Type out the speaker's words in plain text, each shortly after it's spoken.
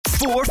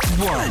Fourth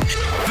one.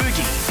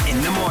 Boogie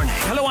in the morning.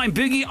 Hello, I'm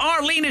Boogie.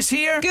 Arlene is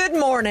here. Good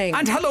morning.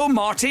 And hello,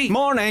 Marty.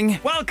 Morning.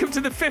 Welcome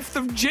to the 5th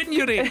of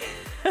January.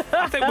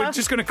 I think we're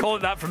just going to call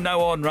it that from now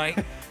on,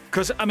 right?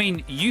 Because, I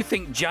mean, you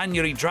think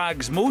January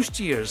drags most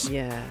years.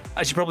 Yeah.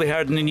 As you probably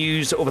heard in the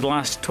news over the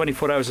last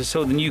 24 hours or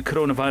so, the new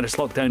coronavirus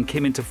lockdown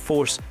came into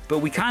force. But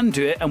we can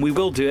do it, and we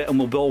will do it, and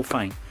we'll be all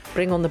fine.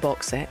 Bring on the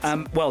box sets.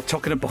 Well,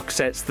 talking of box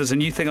sets, there's a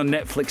new thing on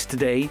Netflix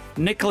today.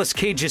 Nicolas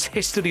Cage's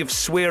history of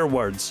swear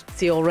words.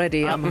 See,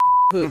 already I'm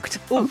hooked.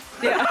 Oh,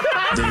 yeah.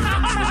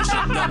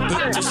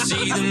 To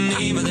see the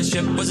name of the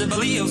ship was a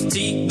belly of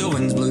tea. The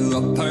winds blew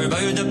up her bow,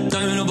 up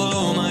down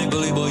below my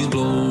bully boys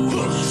blow.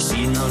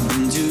 Seen her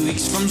been 2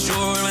 weeks from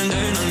shore, went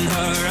down on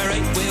her a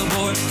right whale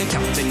bore. The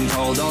captain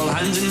called all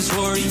hands and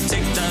swore he'd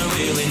take that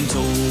whale in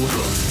tow.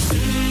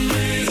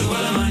 May the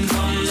wellerman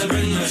come to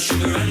bring her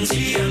sugar and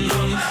tea and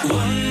rum.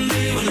 One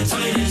day when the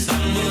time is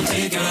done, we'll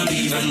take our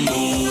leave and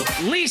go.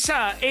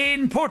 Lisa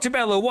in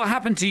Portobello, what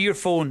happened to your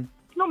phone?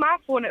 It's not my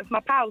phone, it's my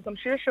pal's. I'm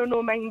sure she'll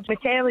know mind me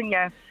telling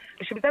you.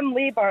 She was in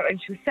labour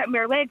and she was sitting with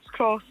her legs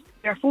crossed,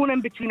 her phone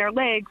in between her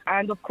legs,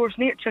 and of course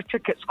nature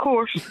took its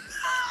course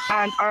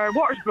and our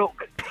waters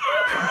broke.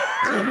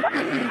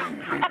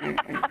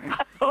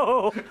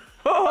 Oh,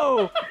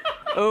 Oh,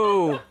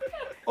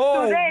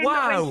 So then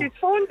wow. when she's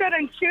phoned her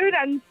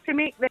insurance to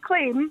make the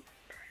claim,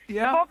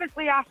 Yeah.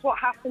 obviously asked what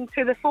happened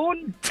to the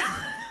phone.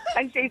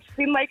 And she's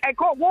been like, I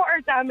got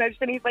water damaged.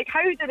 And he's like,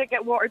 how did it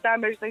get water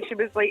damaged? And she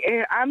was like,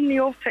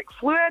 amniotic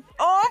fluid.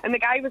 Oh. And the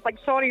guy was like,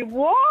 sorry,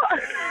 what?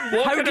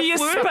 How do you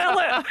spell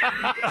it?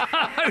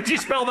 How do you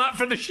spell that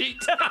for the sheet?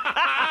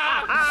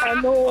 I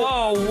know.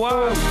 Oh,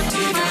 wow.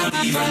 Take our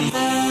leave and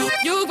go.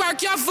 You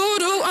work your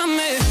voodoo on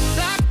me,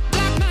 black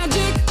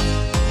magic.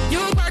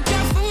 You work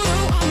your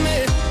voodoo on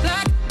me,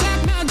 black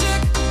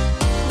magic.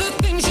 The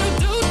things you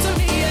do to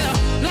me, yeah,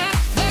 black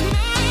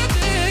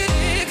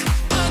magic.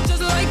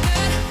 Just like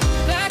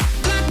that,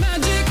 black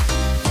magic.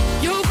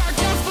 You work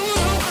your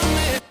voodoo on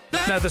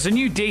me. Now, there's a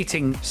new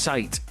dating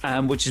site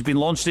which has been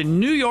launched in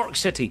New York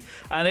City,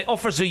 and it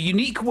offers a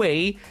unique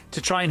way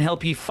to try and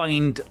help you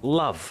find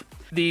love.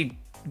 They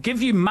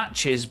give you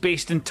matches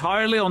based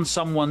entirely on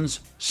someone's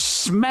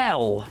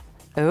smell.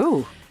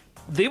 Oh.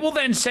 They will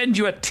then send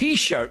you a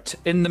T-shirt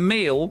in the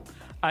mail,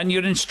 and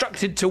you're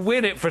instructed to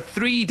wear it for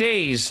 3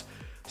 days.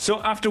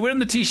 So after wearing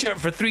the T-shirt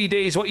for 3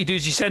 days, what you do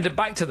is you send it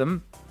back to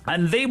them,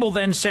 and they will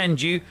then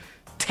send you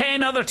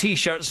 10 other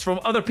T-shirts from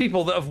other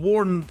people that have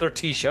worn their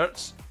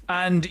T-shirts,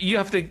 and you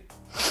have to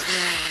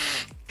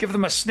give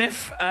them a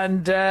sniff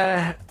and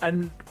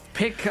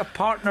pick a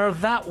partner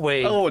that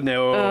way. Oh,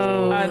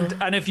 no.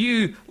 And if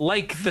you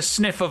like the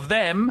sniff of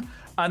them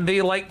and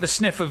they like the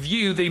sniff of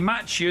you, they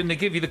match you and they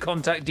give you the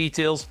contact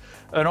details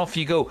and off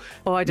you go.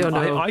 Oh, I don't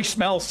know. I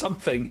smell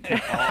something.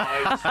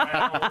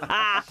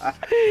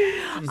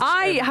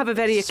 I have a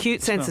very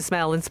acute sense of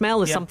smell, and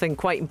smell is Yeah. something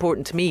quite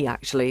important to me,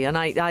 actually. And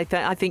I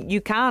think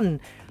you can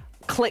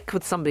click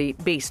with somebody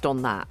based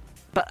on that.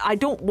 But I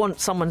don't want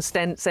someone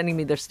sending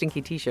me their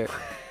stinky T-shirt.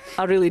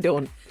 I really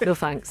don't. No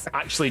thanks.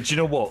 Actually, do you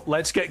know what?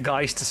 Let's get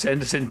guys to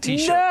send us in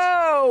T-shirts.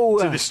 No!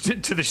 To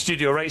the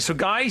studio, right? So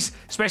guys,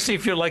 especially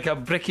if you're like a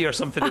brickie or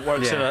something that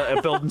works in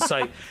a building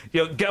site,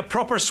 get a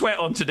proper sweat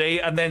on today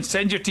and then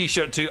send your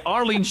T-shirt to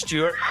Arlene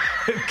Stewart,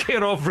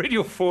 care of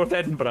Radio 4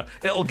 Edinburgh.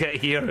 It'll get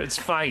here, it's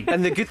fine.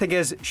 And the good thing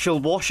is, she'll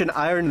wash and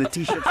iron the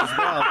T-shirts as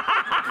well.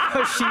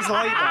 She's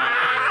like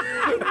that.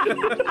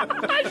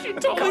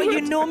 Oh,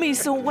 you know me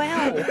so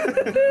well.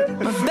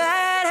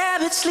 Bad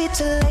habits lead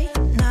to late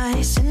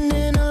nights,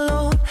 sitting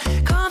alone.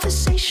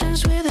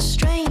 Conversations with a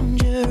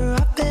stranger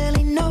I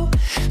barely know.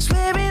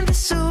 Swearing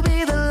this will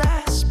be the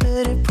last,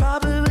 but it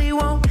probably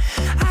won't.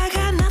 I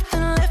got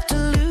nothing left to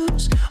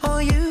lose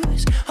or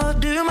use or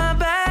do. My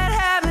bad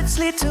habits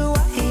lead to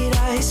white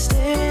eyes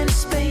staring into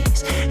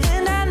space,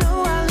 and I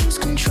know I lose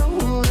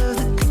control of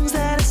the things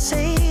that I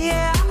say.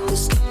 Yeah, I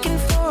was looking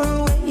for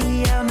a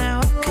way out, now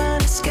I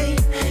can't escape.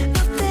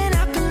 Nothing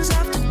happens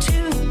after 2.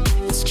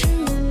 It's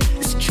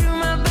true,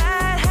 my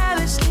bad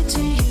habits lead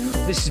to you.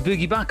 This is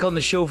Boogie back on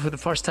the show for the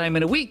first time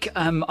in a week.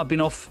 I've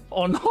been off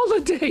on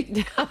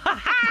holiday.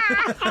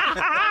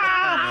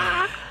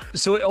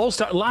 So it all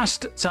started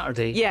last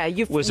Saturday. Yeah,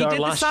 you was you our did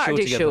the last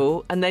Saturday show,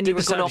 show, and then you were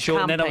the going Saturday off show,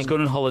 camping. and then I was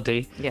going on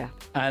holiday. Yeah.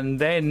 And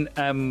then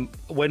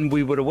when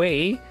we were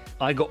away,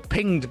 I got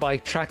pinged by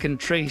Track and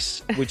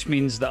Trace, which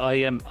means that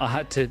I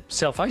had to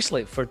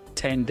self-isolate for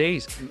 10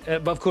 days.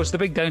 But of course, the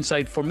big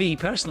downside for me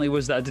personally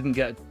was that I didn't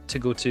get to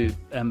go to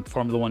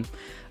Formula One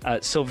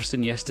at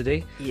Silverstone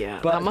yesterday. Yeah,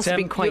 But, that must have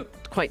been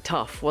quite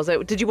tough, was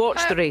it? Did you watch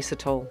the race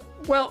at all?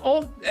 Well,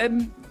 all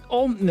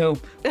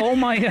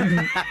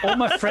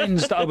my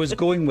friends that I was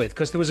going with,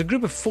 because there was a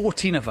group of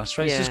 14 of us,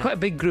 right? So Yeah. it's quite a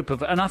big group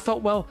of, and I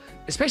thought, well,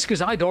 especially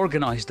because I'd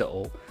organised it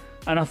all,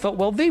 and I thought,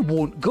 well, they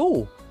won't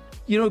go.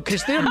 You know,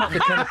 because they're not the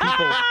kind of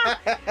people.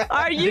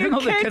 Are you They're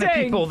not kidding? the kind of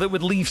people that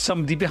would leave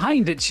somebody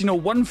behind. It's,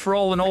 one for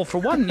all and all for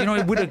one.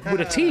 With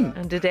a team.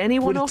 And did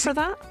anyone offer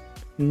that?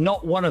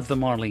 Not one of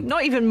them, Arlene.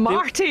 Not even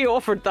Marty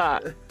offered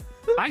that.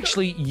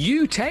 Actually,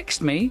 you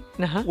text me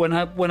when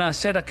I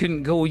said I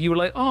couldn't go. You were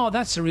like, "Oh,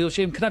 that's a real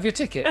shame. Can I have your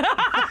ticket?"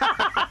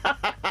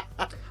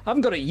 I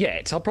haven't got it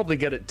yet. I'll probably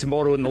get it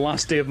tomorrow on the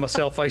last day of my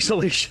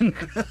self-isolation.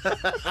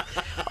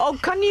 Oh,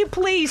 can you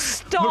please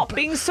stop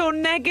being so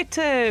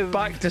negative?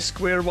 Back to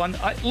square one.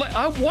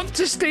 I want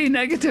to stay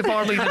negative,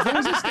 Arlene. As long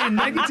as I stay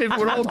negative,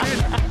 we're all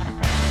good.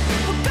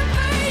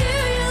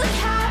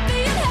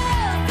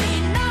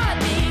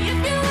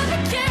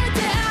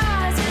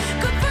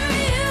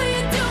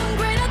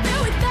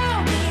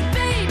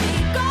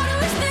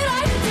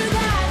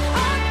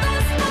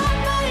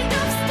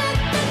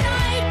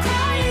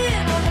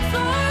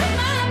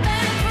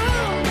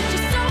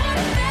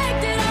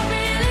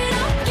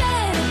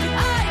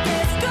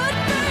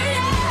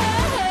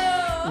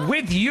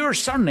 With your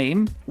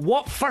surname,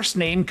 what first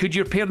name could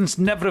your parents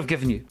never have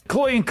given you?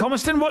 Chloe in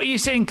Comiston, what are you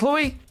saying,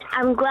 Chloe?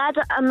 I'm glad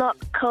that I'm not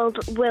called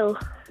Will.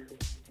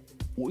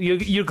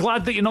 You're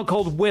glad that you're not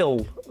called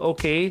Will,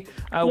 okay?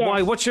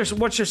 Why? What's your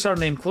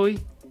surname, Chloe?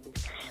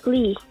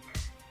 Lee.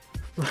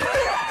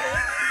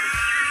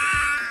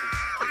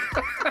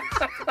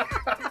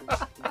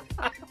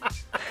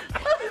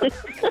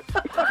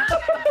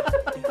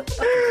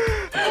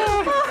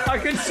 I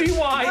can see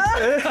why.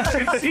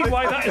 I can see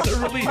why that is a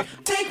relief.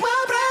 Take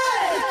my breath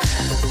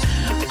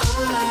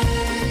away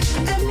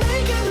and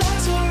make it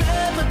last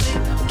forever,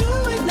 babe. Do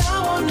it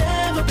now or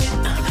never,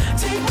 babe.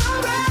 Take my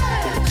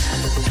breath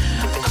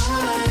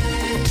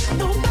away.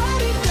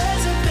 Nobody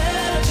does it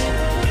better, babe.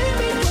 Bring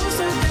me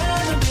closer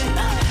than a bit.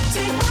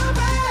 Take my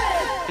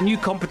breath. A new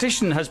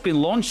competition has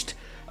been launched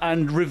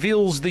and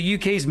reveals the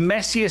UK's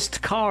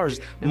messiest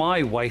cars.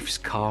 My wife's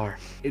car.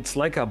 It's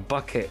like a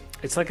bucket.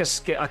 It's like a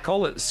skip. I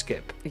call it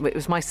skip. It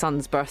was my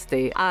son's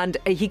birthday, and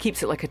he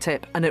keeps it like a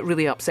tip, and it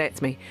really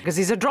upsets me because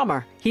he's a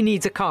drummer. He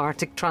needs a car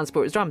to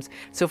transport his drums.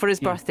 So for his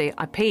birthday,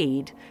 I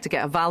paid to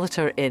get a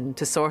valeter in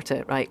to sort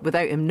it, right,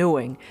 without him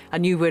knowing. I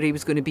knew where he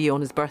was going to be on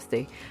his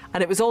birthday,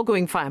 and it was all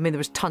going fine. I mean, there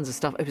was tons of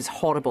stuff. It was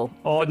horrible.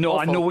 Oh, no, Awful.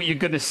 I know what you're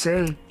going to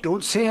say.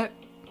 Don't say it.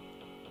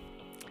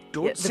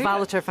 Don't The say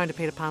valeter found a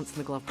pair of pants in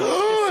the glove box.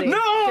 Just saying.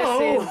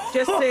 No!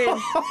 Just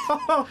saying.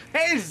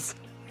 His!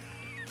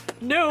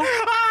 No.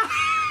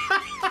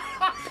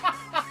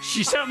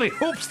 She certainly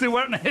hopes they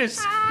weren't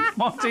his,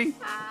 Monty.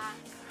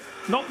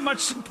 Not much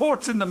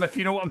support in them, if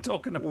you know what I'm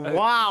talking about.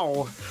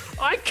 Wow.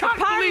 I can't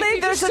Apparently believe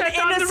you there's just an said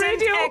that on the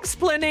innocent radio.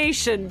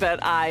 explanation,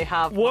 but I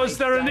have. Was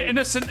there an doubts.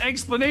 innocent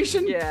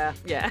explanation? Yeah.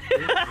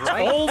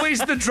 Always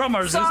the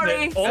drummers, Sorry.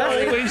 isn't it?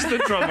 Always the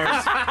drummers.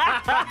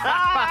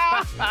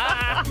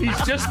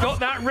 He's just got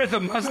that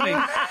rhythm, hasn't he?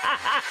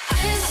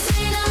 This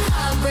ain't a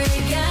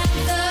heartbreak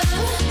anthem.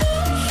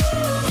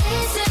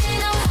 This ain't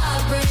no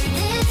heartbreak.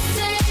 This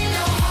ain't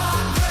no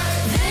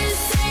heartbreak. This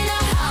ain't a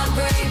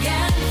heartbreak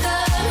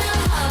anthem. No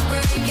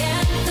heartbreak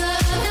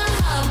anthem. No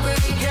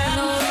heartbreak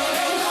anthem.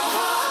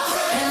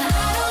 And I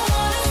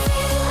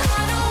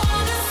don't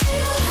wanna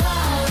feel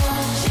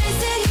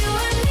chasing you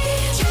and me,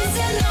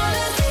 chasing all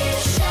of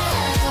these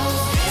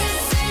shadows.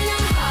 This ain't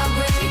a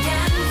heartbreak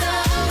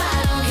anthem. I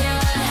don't care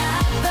what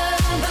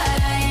happened, but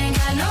I ain't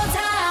got no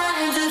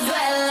time to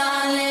dwell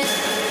on it.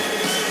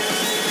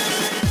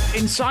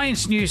 In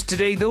science news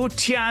today, though,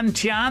 Tian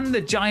Tian, the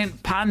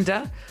giant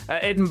panda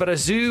at Edinburgh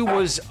Zoo,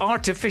 was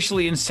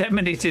artificially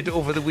inseminated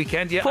over the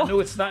weekend. Yeah, I know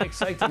it's that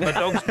exciting. My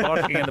dog's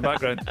barking in the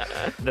background.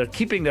 They're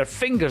keeping their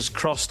fingers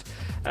crossed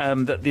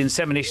that the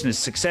insemination is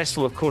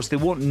successful. Of course, they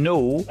won't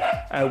know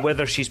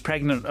whether she's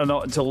pregnant or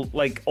not until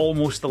like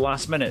almost the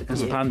last minute,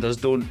 because the pandas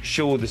don't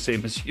show the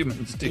same as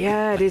humans do.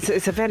 Yeah,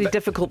 it's a very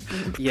difficult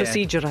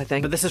procedure, I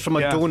think. But this is from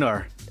a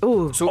donor.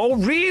 Oh, Oh,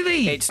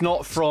 really? It's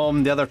not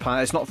from the other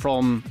planet. It's not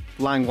from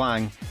Lang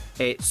Wang.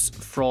 It's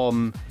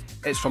from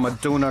a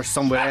donor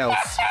somewhere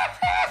else.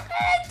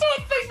 I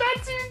don't think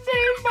that's his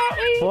name,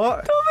 Matty.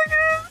 What?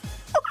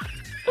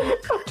 I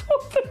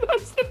don't think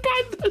that's the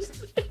panda's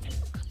name.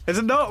 Is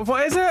it not?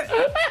 What is it?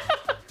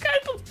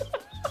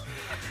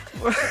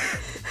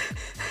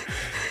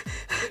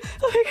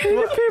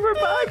 a paper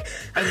bag.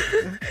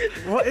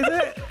 What is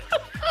it?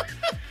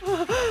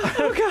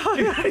 Oh God,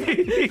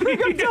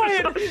 I'm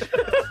dying.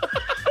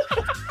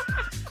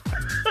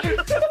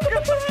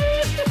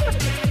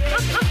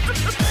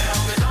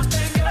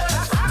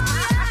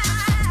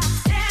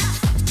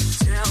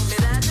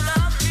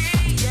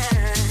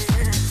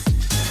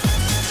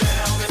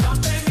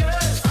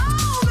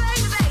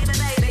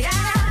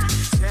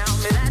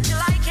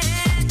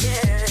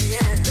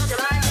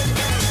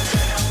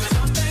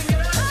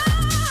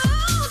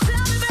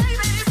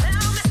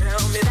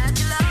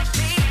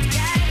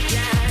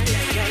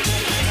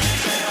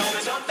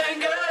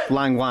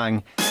 Lang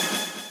Wang.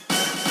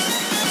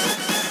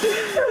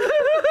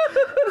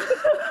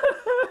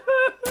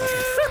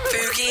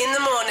 Boogie in the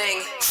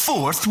morning.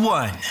 Fourth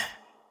one.